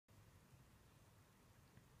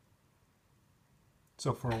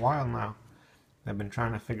So for a while now, I've been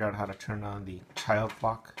trying to figure out how to turn on the child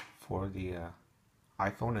lock for the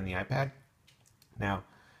iPhone and the iPad. Now,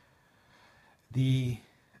 the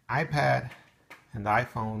iPad and the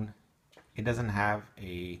iPhone, it doesn't have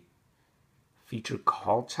a feature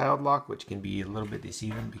called child lock, which can be a little bit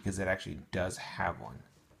deceiving because it actually does have one.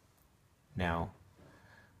 Now,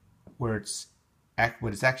 what it's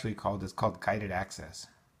actually called is called guided access.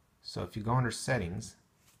 So if you go under settings,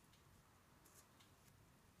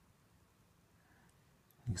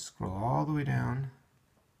 you scroll all the way down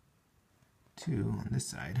to, on this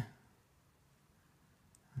side,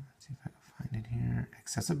 let's see if I can find it here,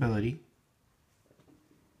 accessibility.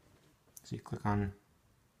 So you click on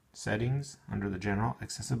settings under the general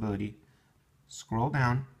accessibility, scroll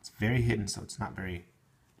down. It's very hidden, so it's not very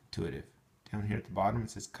intuitive. Down here at the bottom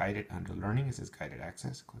it says guided, under learning it says guided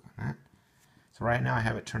access. Click on that. So right now I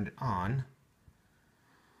have it turned on.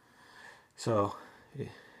 So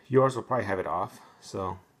yours will probably have it off.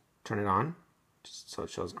 So turn it on just so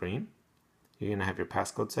it shows green. You're going to have your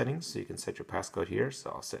passcode settings, so you can set your passcode here.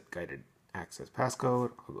 So I'll set guided access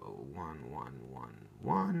passcode. I'll go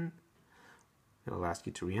 1111. It'll ask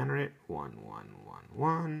you to re-enter it.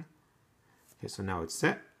 1111. Okay, so now it's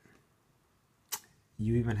set.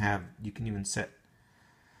 You can even set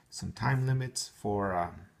some time limits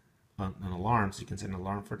for an alarm. So you can set an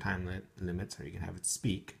alarm for time limits, or you can have it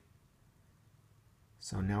speak.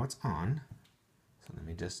 So now it's on. So let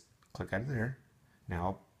me just click out of there. Now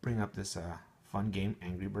I'll bring up this fun game,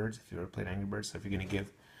 Angry Birds, if you've ever played Angry Birds. So if you're going to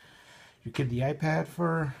give your kid the iPad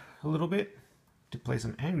for a little bit to play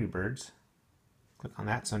some Angry Birds, click on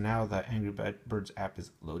that. So now the Angry Birds app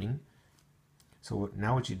is loading. So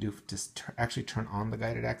now what you do to actually turn on the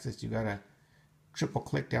guided access, you got to triple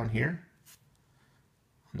click down here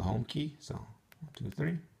on the home key. So 1, 2,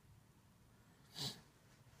 3.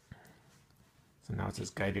 So now it says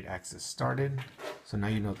guided access started. So now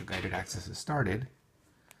you know the guided access is started.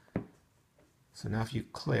 So now if you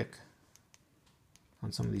click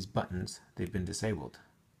on some of these buttons, they've been disabled.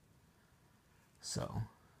 So 1,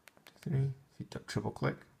 2, 3. If you triple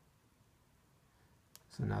click,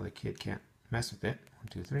 so now the kid can't mess with it.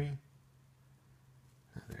 1, 2, 3.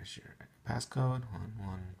 Now there's your passcode.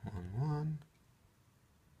 1111.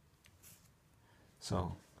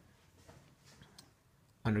 So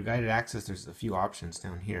under guided access, there's a few options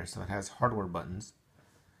down here. So it has hardware buttons.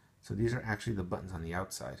 So these are actually the buttons on the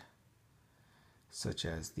outside, such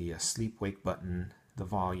as the sleep wake button, the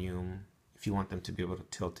volume, if you want them to be able to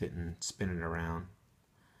tilt it and spin it around.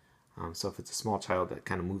 So if it's a small child that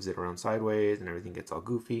kind of moves it around sideways and everything gets all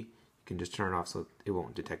goofy, you can just turn it off so it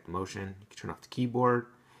won't detect the motion. You can turn off the keyboard.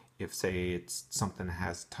 If, say, it's something that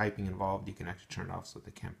has typing involved, you can actually turn it off so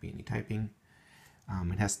there can't be any typing.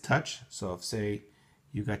 It has touch, so if, say,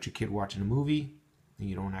 you got your kid watching a movie and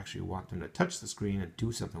you don't actually want them to touch the screen and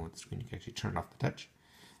do something with the screen, you can actually turn off the touch.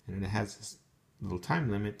 And then it has this little time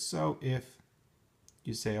limit, so if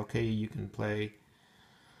you say, okay, you can play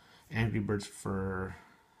Angry Birds for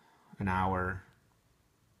an hour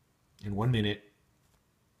in 1 minute,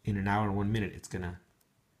 in an hour and 1 minute it's gonna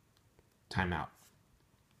time out.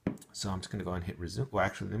 So I'm just gonna go ahead and hit resume. Well,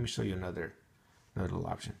 actually, let me show you another little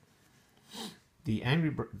option. The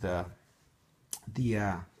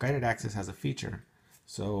guided access has a feature.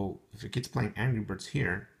 So if your kid's playing Angry Birds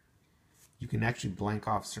here, you can actually blank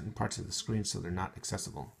off certain parts of the screen so they're not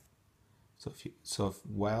accessible. So if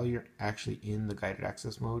while you're actually in the guided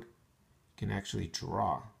access mode, you can actually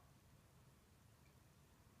draw.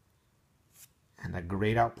 And that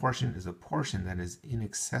grayed out portion is a portion that is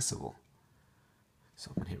inaccessible. So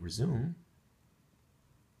I'm going to hit resume.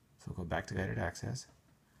 So go back to guided access.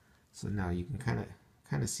 So now you can kind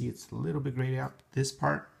of see it's a little bit grayed out, this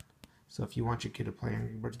part. So if you want your kid to play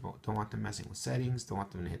Angry Birds, but don't want them messing with settings, don't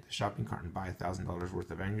want them to hit the shopping cart and buy $1,000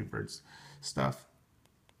 worth of Angry Birds stuff,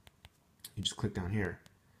 you just click down here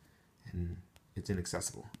and it's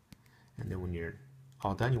inaccessible. And then when you're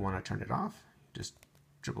all done, you want to turn it off, just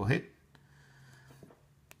triple hit,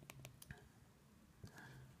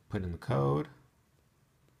 put in the code,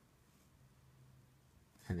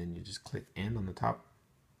 and then you just click end on the top,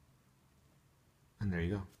 and there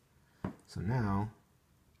you go. So now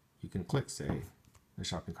you can click, say, the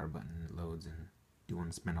shopping cart button, and it loads, and you want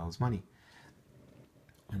to spend all this money.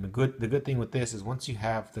 And the good thing with this is once you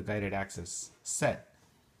have the guided access set,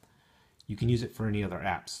 you can use it for any other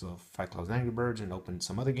apps. So if I close Angry Birds and open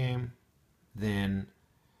some other game, then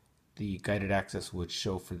the guided access would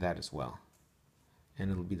show for that as well.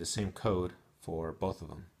 And it'll be the same code for both of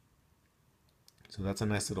them. So that's a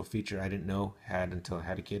nice little feature I didn't know had until I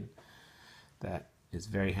had a kid. That is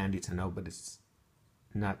very handy to know, but it's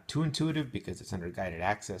not too intuitive because it's under guided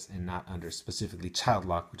access and not under specifically child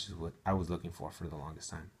lock, which is what I was looking for the longest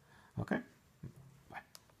time. Okay.